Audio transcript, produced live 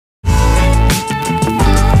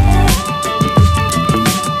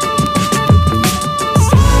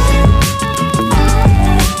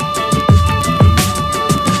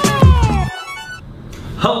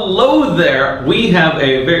there. We have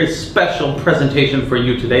a very special presentation for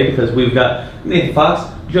you today because we've got Nathan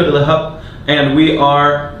Fox, Jody LeHeup, and we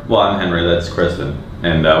are, well, I'm Henry, that's Kristen.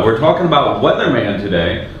 And we're talking about Weatherman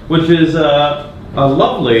today, which is a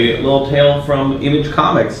lovely little tale from Image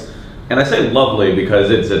Comics. And I say lovely because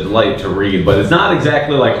it's a delight to read, but it's not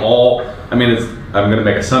exactly like all, I mean, I'm going to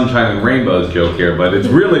make a sunshine and rainbows joke here, but it's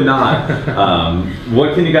really not.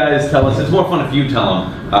 What can you guys tell us? It's more fun if you tell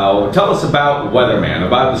them. Tell us about Weatherman,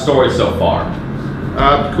 about the story so far.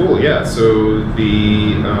 Cool, yeah. So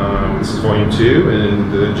this is volume 2,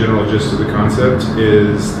 and the general gist of the concept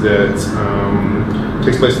is that it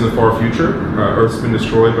takes place in the far future. Earth's been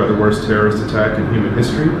destroyed by the worst terrorist attack in human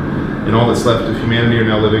history, and all that's left of humanity are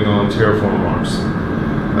now living on terraform Mars.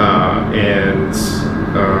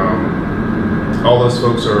 All those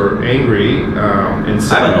folks are angry and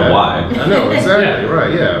sad. I don't know why. I know, exactly,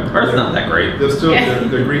 right, yeah. Earth's not that great. They're still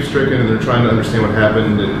they're grief-stricken, and they're trying to understand what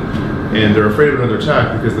happened, and they're afraid of another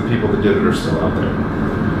attack because the people that did it are still out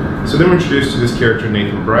there. So then we're introduced to this character,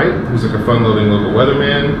 Nathan Bright, who's like a fun-loving local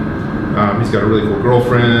weatherman. He's got a really cool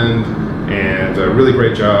girlfriend, and a really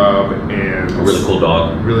great job, and a really cool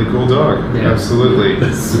dog. Really cool dog, yeah. Absolutely.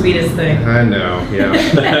 Sweetest thing. I know, yeah.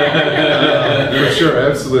 For sure,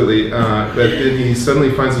 absolutely. But then he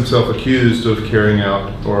suddenly finds himself accused of carrying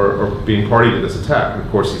out or being party to this attack. And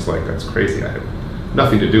of course, he's like, that's crazy. I have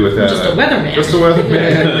nothing to do with that. Just a weatherman. Just a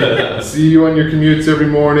weatherman. See you on your commutes every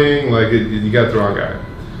morning. Like, you got the wrong guy.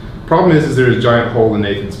 Problem is there's a giant hole in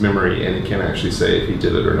Nathan's memory, and he can't actually say if he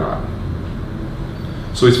did it or not.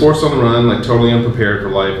 So he's forced on the run, like totally unprepared for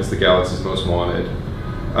life as the galaxy's most wanted,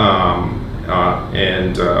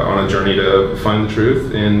 and on a journey to find the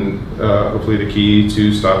truth and hopefully the key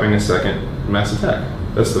to stopping a second mass attack.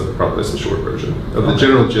 That's the short version of the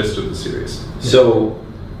general gist of the series. So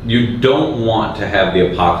you don't want to have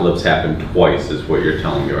the apocalypse happen twice, is what you're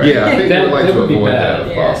telling me, right? Yeah, I think we'd like to avoid that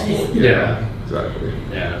if possible. Yeah, exactly.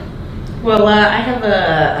 Yeah. Well, I have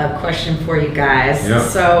a question for you guys. Yeah.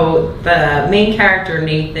 So the main character,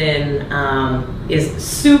 Nathan, is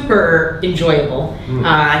super enjoyable. He's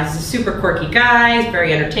a super quirky guy. He's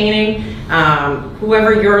very entertaining.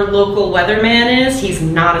 Whoever your local weatherman is, he's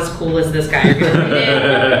not as cool as this guy. You're gonna read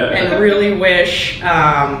it and really wish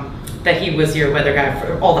that he was your weather guy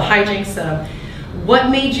for all the hijinks.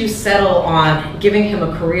 What made you settle on giving him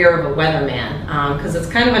a career of a weatherman? Because it's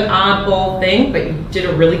kind of an oddball thing, but you did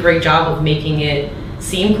a really great job of making it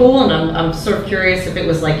seem cool, and I'm sort of curious if it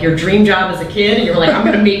was like your dream job as a kid, and you were like, I'm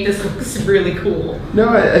going to make this look really cool. No,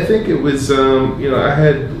 I think it was, I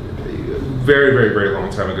had very, very, very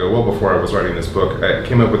long time ago, well before I was writing this book, I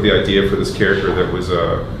came up with the idea for this character that was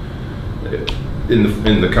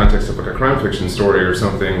in the context of like a crime fiction story or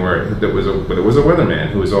something, where it was a weatherman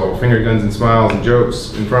who was all finger guns and smiles and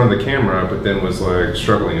jokes in front of the camera, but then was like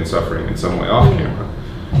struggling and suffering in some way off camera.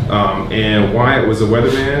 And why it was a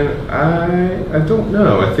weatherman, I don't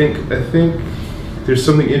know. I think there's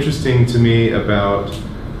something interesting to me about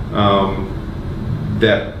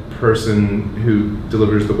that person who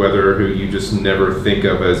delivers the weather, who you just never think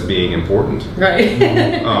of as being important. Right.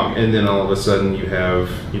 And then all of a sudden you have,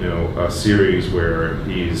 a series where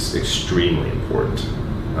he's extremely important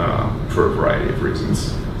for a variety of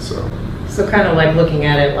reasons. So kind of like looking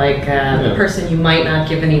at it like the person you might not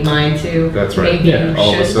give any mind to. That's right. Maybe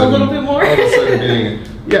you should a little bit more. All of a sudden being,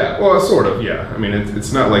 yeah, well, sort of, yeah. I mean,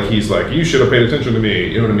 it's not like he's like, you should have paid attention to me.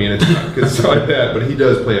 You know what I mean? It's not like that. But he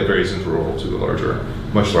does play a very central role to the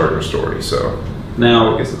much larger story. So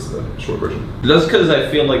now, I guess it's the short version. Just because I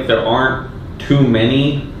feel like there aren't too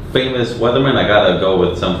many famous weathermen, I gotta go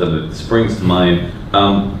with something that springs to mind.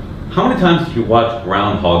 How many times did you watch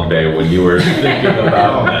Groundhog Day when you were thinking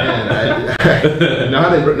about that?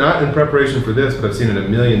 Not in preparation for this, but I've seen it a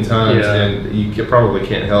million times, and you probably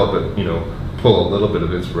can't help but pull a little bit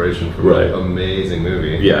of inspiration from an amazing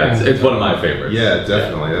movie. Yeah, it's one of my favorites. Yeah,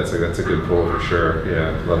 definitely. That's a good pull for sure.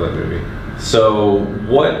 Yeah, love that movie. So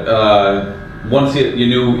what? Once you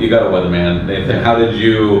knew you got a weatherman, Nathan, how did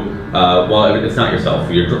you? Well, it's not yourself.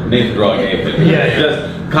 You're Nathan drawing Nathan. Just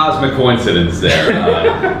cosmic coincidence there.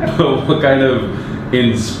 But what kind of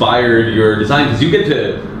inspired your design? Because you get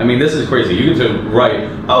to, I mean, this is crazy. You get to write,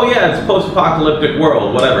 oh yeah, it's post-apocalyptic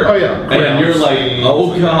world, whatever. Oh yeah. And then you're like,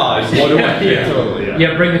 oh gosh, what do I do? Totally.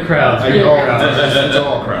 Yeah, bring the crowds. It's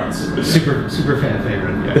all crowds. Super fan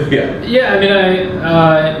favorite. Yeah.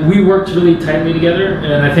 I mean, we worked really tightly together,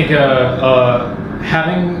 and I think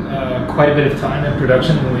having quite a bit of time in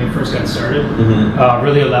production when we first got started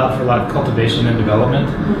really allowed for a lot of cultivation and development.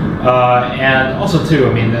 And also too,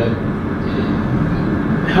 I mean,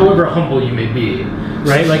 however humble you may be,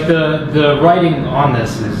 right? Like the writing on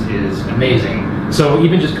this is amazing. So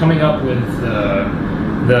even just coming up with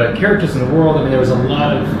the characters in the world, I mean, there was a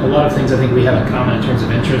lot of things I think we have in common in terms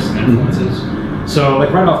of interests and influences. So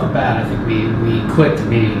like right off the bat, I think we clicked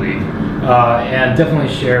immediately, and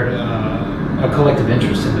definitely shared a collective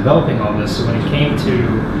interest in developing all this. So when it came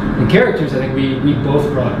to the characters, I think we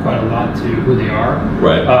both brought quite a lot to who they are,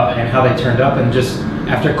 right, and how they turned up, and just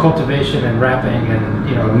after cultivation and wrapping, and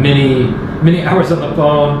many hours on the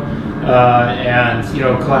phone, and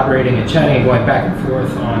collaborating and chatting and going back and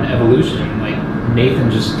forth on evolution, like Nathan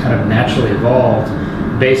just kind of naturally evolved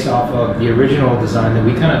based off of the original design that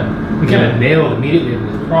we kind of nailed immediately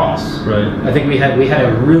with Cross. Right. I think we had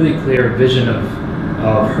a really clear vision of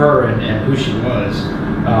her and who she was,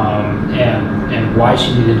 and why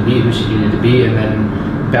she needed to be who she needed to be, and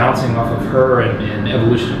then bouncing off of her and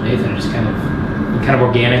evolution of Nathan just kind of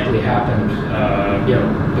organically happened,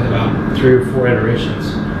 with about 3 or 4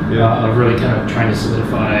 iterations of really kind of trying to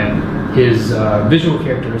solidify his visual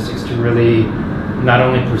characteristics to really not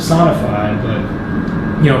only personify but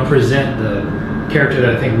present the character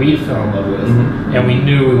that I think we fell in love with, and we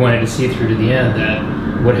knew we wanted to see through to the end, that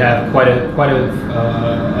would have quite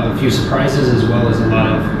a few surprises, as well as a lot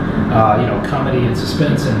of comedy and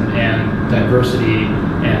suspense and diversity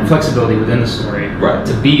and flexibility within the story, right,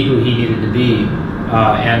 to be who he needed to be,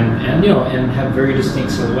 and have very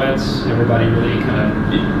distinct silhouettes. Everybody really kind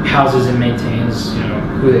of houses and maintains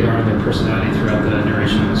who they are and their personality throughout the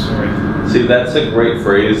narration of the story. See, that's a great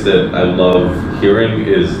phrase that I love hearing,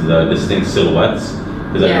 is the distinct silhouettes.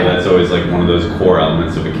 Because I know that's always like one of those core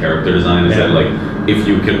elements of a character design, is that like if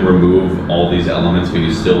you can remove all these elements but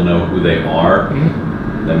you still know who they are,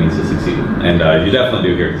 that means you succeeded. And you definitely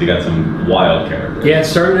do here, because you got some wild characters. Yeah, it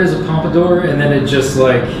started as a pompadour, and then it just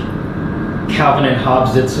like Calvin and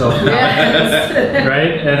Hobbes itself,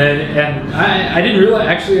 right? And I didn't realize,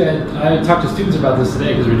 actually, I talked to students about this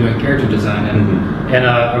today because we were doing character design, and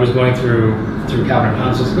I was going through Calvin and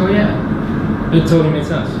Hobbes. I was like, oh yeah, it totally made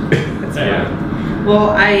sense.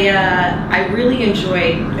 Well, I really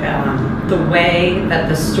enjoyed the way that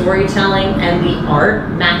the storytelling and the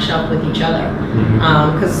art match up with each other,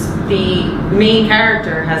 because the main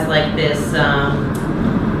character has like this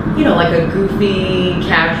like a goofy,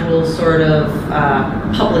 casual sort of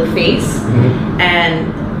public face,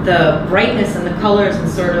 and the brightness and the colors and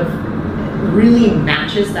sort of really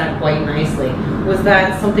matches that quite nicely. Was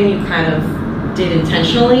that something you kind of did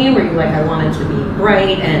intentionally? Were you like, I wanted to be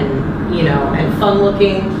bright and and fun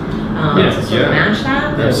looking to sort of match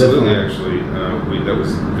that? Absolutely, actually. That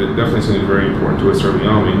was definitely something very important to us early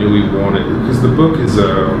on. We knew we wanted, because the book is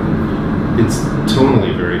it's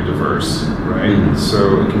tonally very diverse, right?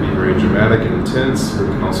 So it can be very dramatic and intense, but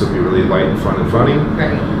it can also be really light and fun and funny.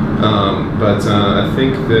 Right. But I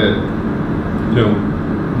think that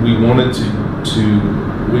we wanted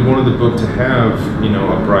we wanted the book to have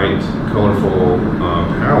a bright, colorful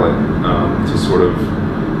palette to sort of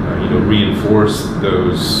reinforce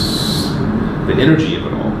the energy of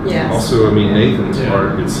it all. Yes. Also, I mean, Nathan's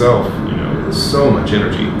art itself, has so much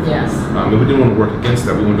energy. Yes. And we didn't want to work against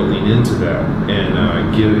that. We wanted to lean into that,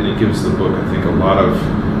 and it gives the book, I think, a lot of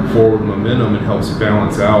forward momentum. It helps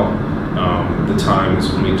balance out the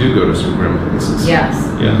times when we do go to some grim places. Yes.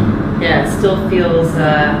 Yeah. Yeah, it still feels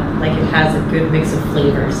like it has a good mix of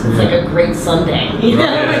flavors. It's like a great sundae.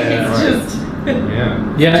 It's just.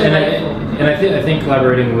 And I think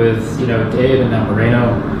collaborating with Dave and now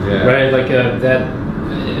Moreno, right? Like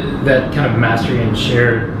that kind of mastery and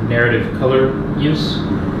shared narrative color use,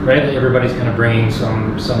 right? Like everybody's kind of bringing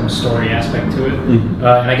some story aspect to it, and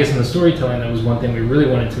I guess in the storytelling, that was one thing we really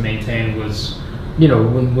wanted to maintain was,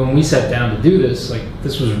 when we sat down to do this, like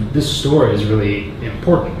this story is really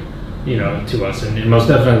important, to us, and most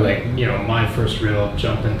definitely like my first real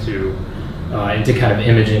jump into kind of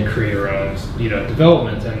image and creator owned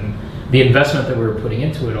development, and the investment that we were putting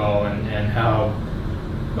into it all, and how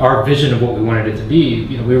our vision of what we wanted it to be,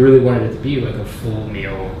 we really wanted it to be like a full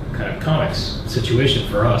meal kind of comics situation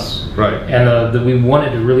for us, right? And we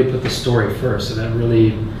wanted to really put the story first, so that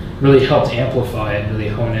really helped amplify and really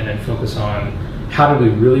hone in and focus on how do we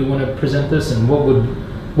really want to present this, and what would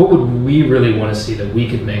we really want to see that we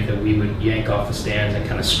could make, that we would yank off the stands and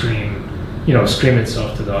kind of scream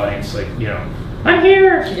itself to the audience, like, I'm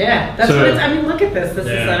here! Yeah, that's what it's, I mean, look at this. This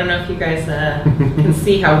is, I don't know if you guys can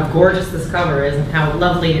see how gorgeous this cover is and how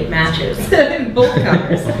lovely it matches in both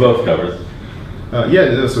covers. Both covers. So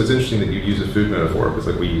it's interesting that you use a food metaphor, because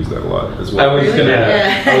like we use that a lot as well. I was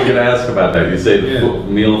gonna ask about that. You say the full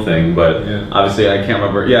meal thing, but obviously I can't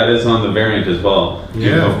remember. Yeah, it is on the variant as well.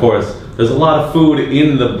 Yeah. Of course. There's a lot of food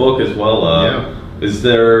in the book as well. Is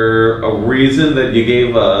there a reason that you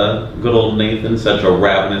gave good old Nathan such a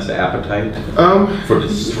ravenous appetite for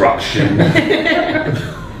destruction?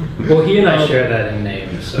 Well, he and I share that in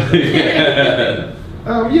name, so. Yeah,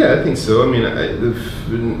 I think so. I mean,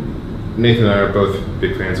 Nathan and I are both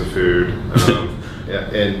big fans of food,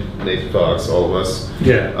 and Nathan Fox, all of us.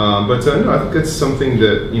 Yeah. But no, I think that's something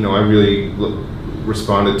that I really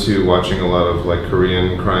responded to watching a lot of like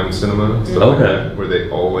Korean crime cinema and stuff like that, where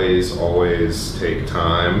they always take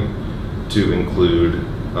time to include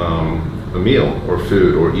a meal or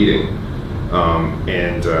food or eating,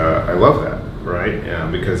 and I love that. Right,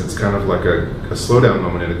 because it's kind of like a slowdown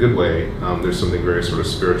moment in a good way. There's something very sort of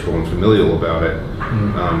spiritual and familial about it,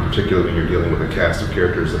 particularly when you're dealing with a cast of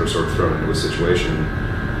characters that are sort of thrown into a situation.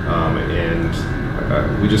 And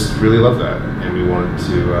we just really love that, and we wanted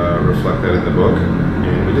to reflect that in the book,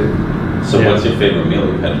 and we did. So what's your favorite meal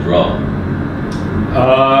you've had to draw?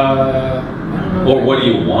 I don't know. Or what do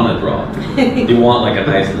you want to draw? Do you want like a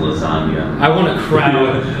nice lasagna? I want a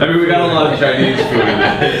crowd. I mean, we got a lot of Chinese food in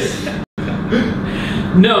this.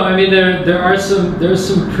 No, I mean there's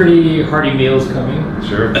some pretty hearty meals coming.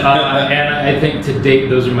 Sure. And I think to date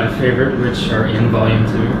those are my favorite, which are in volume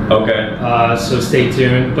 2. Okay. So stay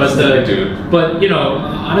tuned. But But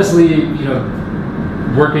honestly,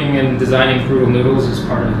 working and designing Frugal Noodles is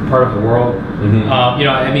part of the world. Mm-hmm.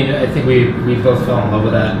 I mean, I think we both fell in love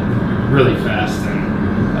with that really fast,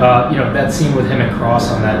 and that scene with him and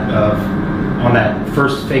Cross on that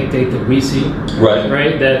first fake date that we see,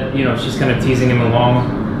 right? That she's kind of teasing him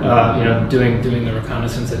along, doing the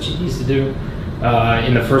reconnaissance that she needs to do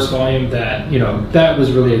in the first volume. That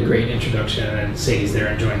was really a great introduction, and Sadie's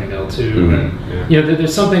there enjoying the meal too. Mm-hmm. And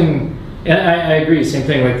there's something, and I agree, same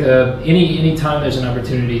thing. Like any time there's an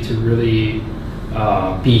opportunity to really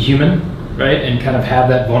be human, right, and kind of have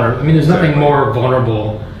that vulnerable. I mean, there's nothing more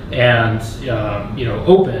vulnerable and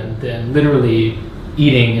open than literally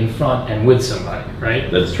eating in front and with somebody, right?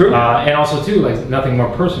 That's true. And also too, like nothing more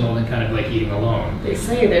personal than kind of like eating alone. They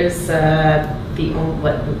say there's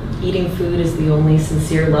eating food is the only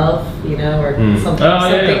sincere love, or something.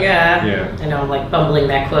 Yeah. I know I'm like bumbling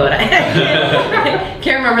that quote. I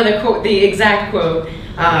can't remember the exact quote.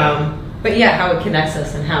 But yeah, how it connects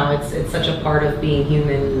us and how it's such a part of being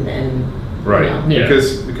human and. Right,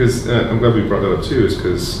 because I'm glad we brought that up too, is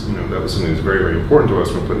because that was something that's very, very important to us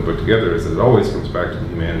when putting the book together, is that it always comes back to the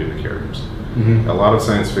humanity of the characters. Mm-hmm. A lot of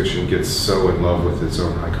science fiction gets so in love with its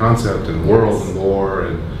own high concept and world and lore,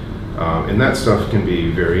 and that stuff can be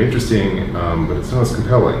very interesting, but it's not as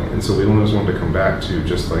compelling. And so we always wanted to come back to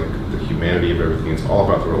just like the humanity of everything. It's all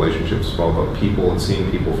about the relationships, it's all about people and seeing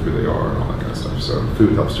people for who they are and all that kind of stuff. So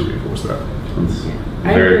food helps to reinforce that.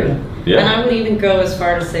 I agree. Yeah. And I would even go as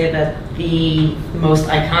far to say that the most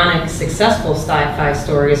iconic, successful sci-fi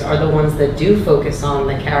stories are the ones that do focus on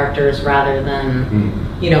the characters rather than,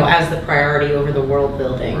 as the priority over the world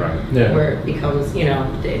building. Right. Yeah. Where it becomes,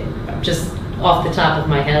 just off the top of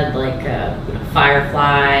my head, like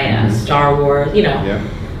Firefly, Star Wars,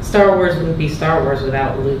 Star Wars wouldn't be Star Wars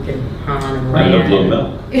without Luke and Han and Leia. And the blue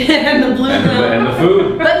milk. And the blue milk. And the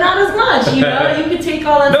food. But not as much, you could take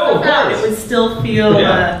all that stuff out. It would still feel...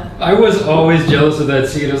 I was always jealous of that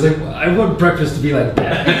scene. I was like, I want breakfast to be like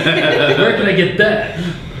that. Where can I get that?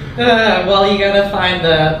 Well, you gotta find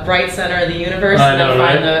the bright center of the universe and then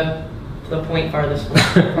find the point farthest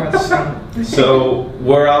from. So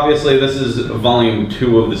we're obviously, this is volume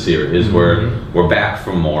 2 of the series. We're back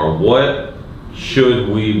for more. What should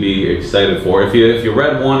we be excited for? If you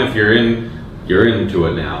read one, if you're into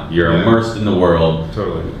it now. You're immersed in the world.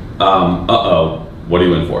 Totally. What are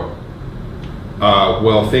you in for?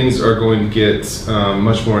 Well, things are going to get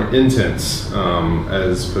much more intense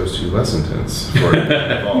as opposed to less intense for it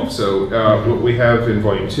to evolve. So what we have in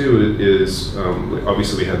Volume 2 is,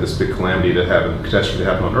 obviously we had this big calamity that happened, catastrophe that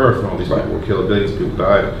happened on Earth, and all these people were killed, billions of people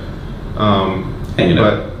died.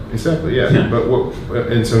 Exactly, yeah.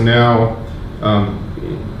 And so now,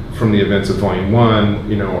 from the events of Volume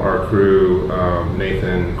 1, our crew,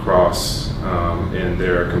 Nathan, Cross, and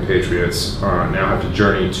their compatriots now have to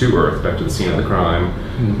journey to Earth, back to the scene of the crime,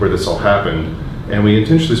 where this all happened. And we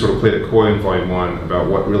intentionally sort of played it coy in Volume 1 about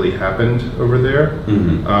what really happened over there.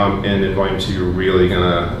 And in Volume 2, you're really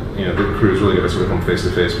gonna, the crew's really gonna sort of come face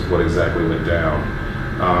to face with what exactly went down.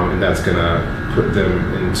 And that's gonna put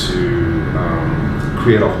them into,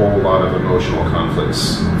 create a whole lot of emotional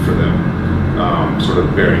conflicts for them. Sort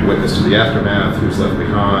of bearing witness to the aftermath, who's left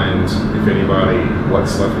behind, if anybody,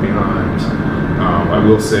 what's left behind. I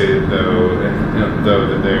will say, though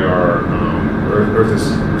that they are, Earth is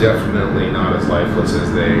definitely not as lifeless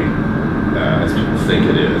as they as people think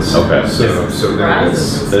it is. Okay. So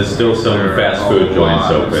there's still some fast food joints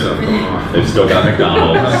open. They've still got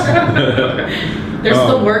McDonald's. They're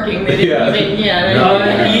still working. They didn't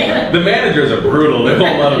even, The managers are brutal. They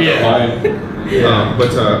won't let them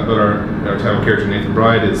But our title character Nathan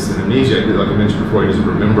Bride is an amnesia. Like I mentioned before, he doesn't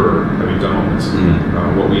remember having done all this.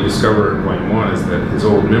 What we discover in Point 1 is that his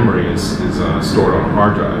old memory is stored on a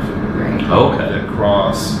hard drive. Right. Okay. That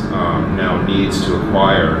Cross now needs to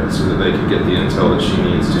acquire so that they can get the intel that she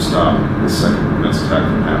needs to stop the second mass attack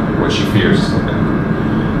from happening. What she fears is going to happen.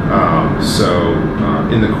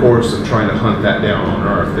 In the course of trying to hunt that down on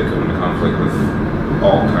Earth, they come into conflict with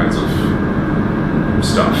all kinds of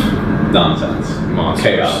stuff. Nonsense. Monsters.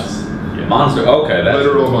 Chaos. Yeah. Monster. Okay. That's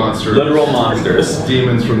Literal monsters. Literal monsters.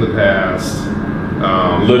 Demons from the past.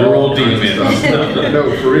 Literal demons. No,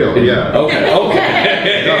 for real. Yeah. Okay.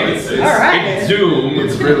 all right. It's Doom.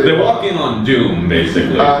 It's really. They're walking on Doom,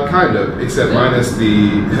 basically. Kind of, except minus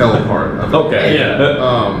the hell part of it. Okay. Yeah.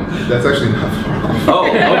 That's actually not far off. Oh,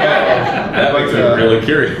 okay. That makes me really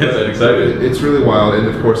curious and excited. It's really wild, and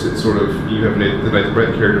of course, it's sort of you have the Nathan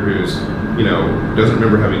Brett character who's doesn't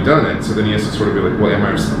remember having done it, so then he has to sort of be like, well, am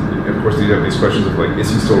I? Of course, you have these questions of like, is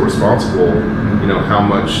he still responsible? How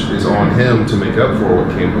much is on him to make up for what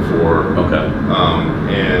came before? Okay.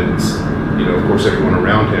 And of course, everyone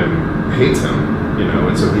around him hates him.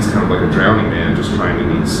 And so he's kind of like a drowning man, just trying to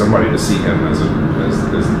need somebody to see him as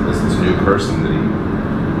this new person that he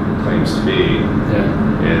claims to be. Yeah.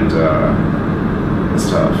 And it's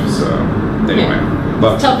tough. So anyway.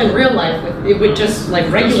 It's tough in real life with just like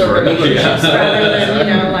regular relationships rather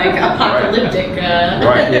than like apocalyptic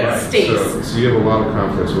states. So you have a lot of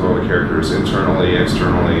conflicts with all the characters internally,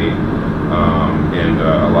 externally, and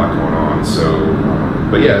a lot going on. So,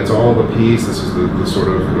 but yeah, it's all of a piece. This is the sort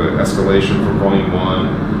of escalation from Volume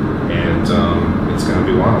 1, and it's going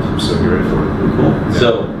to be wild. So be ready for it. Cool. Yeah.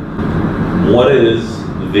 So, what is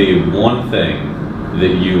the one thing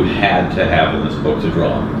that you had to have in this book to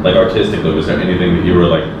draw? Like artistically, was there anything that you were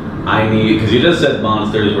like, I need, because you just said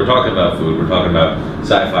monsters, we're talking about food, we're talking about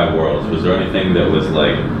sci-fi worlds. Was there anything that was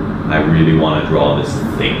like, I really want to draw this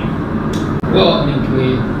thing? Well, I mean, can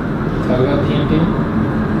we talk about PMP?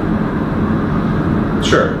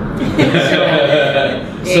 Sure.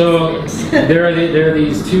 So there are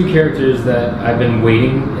these two characters that I've been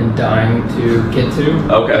waiting and dying to get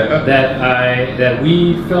to. Okay. That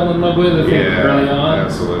we fell in love with, I think, early on.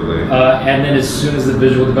 Absolutely. And then as soon as the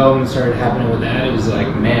visual development started happening with that, it was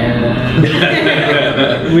like, man,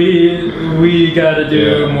 we got to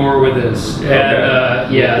do more with this.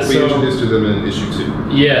 And we introduced to them in issue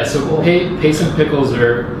 2. Yeah. So Pace and Pickles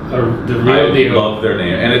are the real deal. I love their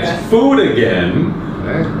name, and it's food again.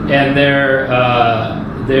 And they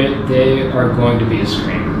are going to be a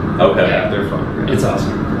scream. Okay. Yeah, they're fun. It's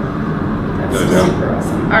awesome. That's super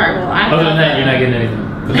awesome. All right, well, other than that, you're not getting anything.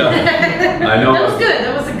 No. I know. That was good.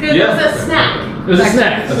 That was a good. Yeah. That was a snack. It was a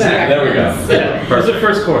snack. There we go. Yeah. It was the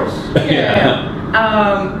first course.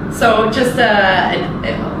 Yeah. So just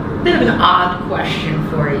a bit of an odd question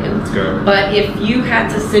for you. Let's go. But if you had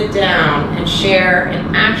to sit down and share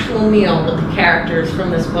an actual meal with the characters from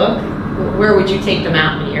this book, where would you take them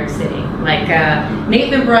out in New York City? Like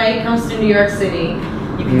Nathan Bright comes to New York City.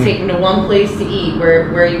 You can take him to one place to eat.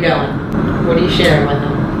 Where are you going? What are you sharing with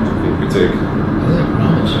them? I think we take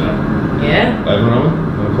Ramen shop. Yeah? Ivan Ramen?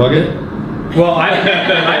 Want to plug it? Well,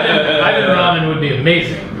 Ivan Ramen would be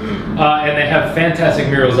amazing. And they have fantastic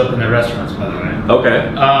murals up in their restaurants, by the way.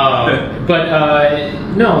 Okay.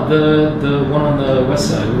 No, the one on the west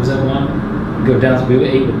side. What was that one? Go down to we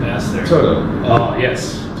ate with Bass there. Toto. Oh,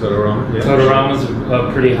 yes. Toto Ramen? Yeah. Toto Ramen's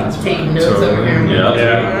a pretty hot spot. Taking notes over here.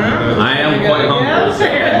 Yeah. I am quite hungry, so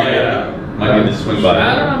might need to swing by.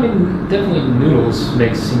 I mean, definitely noodles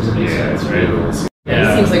seems to make sense, right? Noodles. He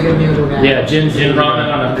seems like a noodle guy. Yeah, gin ramen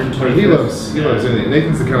on 120. He loves anything.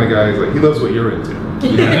 Nathan's the kind of guy who's like, he loves what you're into.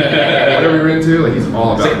 Whatever you're into, like he's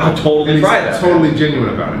all about it. I'll totally try that. He's totally genuine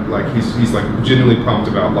about it. Like he's like genuinely pumped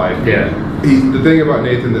about life. Yeah. The thing about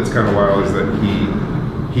Nathan that's kind of wild is that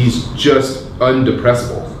he's just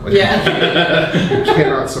undepressible. Like, you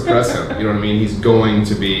cannot suppress him. You know what I mean? He's going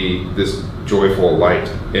to be this joyful light,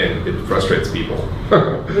 and it frustrates people.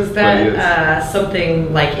 Was that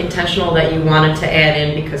something like intentional that you wanted to add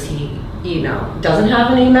in because he, doesn't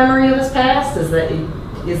have any memory of his past? Is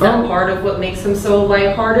that part of what makes him so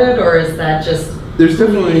lighthearted, or is that just? There's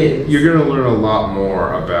definitely you're going to learn a lot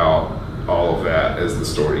more about all of that as the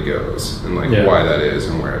story goes, and why that is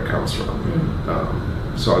and where it comes from.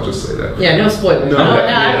 So I'll just say that. Yeah, no spoilers.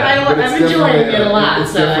 I'm enjoying it a lot.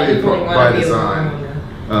 It's definitely by design,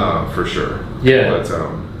 for sure. Yeah. But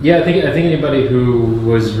Yeah, I think anybody who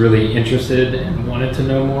was really interested and wanted to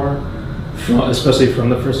know more, especially from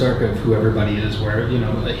the first arc of who everybody is, where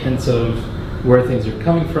hints of where things are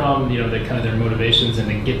coming from, the kind of their motivations, and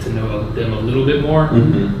then get to know them a little bit more.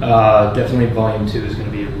 Definitely Volume 2 is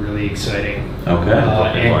going to be really exciting. Okay.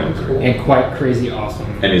 And quite crazy awesome.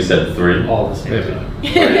 And you said 3? All the same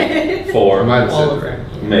time. 4. I might have All said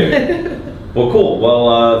 3. Maybe. Well, cool.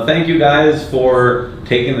 Well, thank you guys for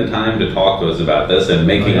taking the time to talk to us about this and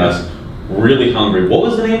making us really hungry. What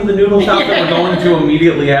was the name of the noodle shop that we're going to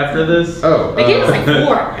immediately after this? Oh, They gave us like 4.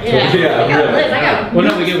 Yeah. Yeah, Well,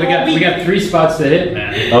 no, we got 3 spots to hit,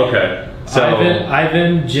 man. Okay. So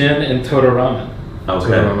Ivan, Jin, and Toto Ramen. Okay.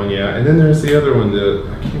 Ramen, yeah. And then there's the other one,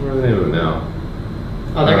 I can't remember the name of it now.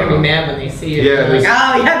 Oh, they're gonna be mad when they see you. Yeah, They're like,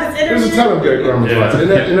 oh, you have this interview. There's a ton of good ramen spots.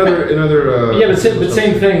 Another. Yeah, but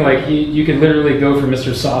same thing. Like you could literally go for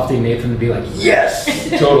Mr. Softy Nathan and be like, yes,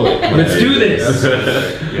 Totally. let's do this.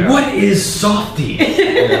 Yeah. What is Softy?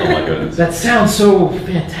 oh my goodness. That sounds so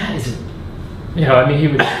fantastic. I mean,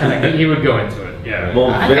 he would go into it. Yeah.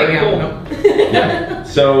 Well, I very hang cool. out with them. Yeah.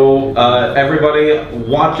 So everybody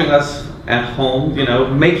watching us at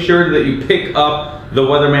home, make sure that you pick up The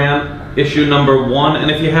Weatherman issue number 1,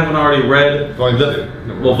 and if you haven't already read Volume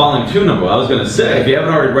 2 number, I was going to say, if you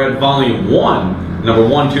haven't already read Volume 1, number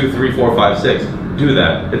 1, 2, 3, 4, 5, 6, do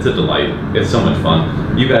that. It's a delight. It's so much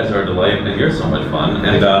fun. You guys are a delight, and you're so much fun.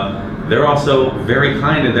 And they're also very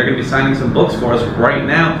kind, and they're going to be signing some books for us right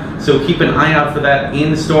now. So keep an eye out for that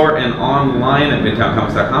in store and online at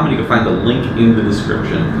midtowncomics.com, and you can find the link in the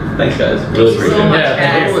description. Thanks, guys. Really Thank you so appreciate it. much,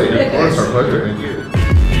 Yeah, guys. Totally. Of course, our pleasure. Thank you.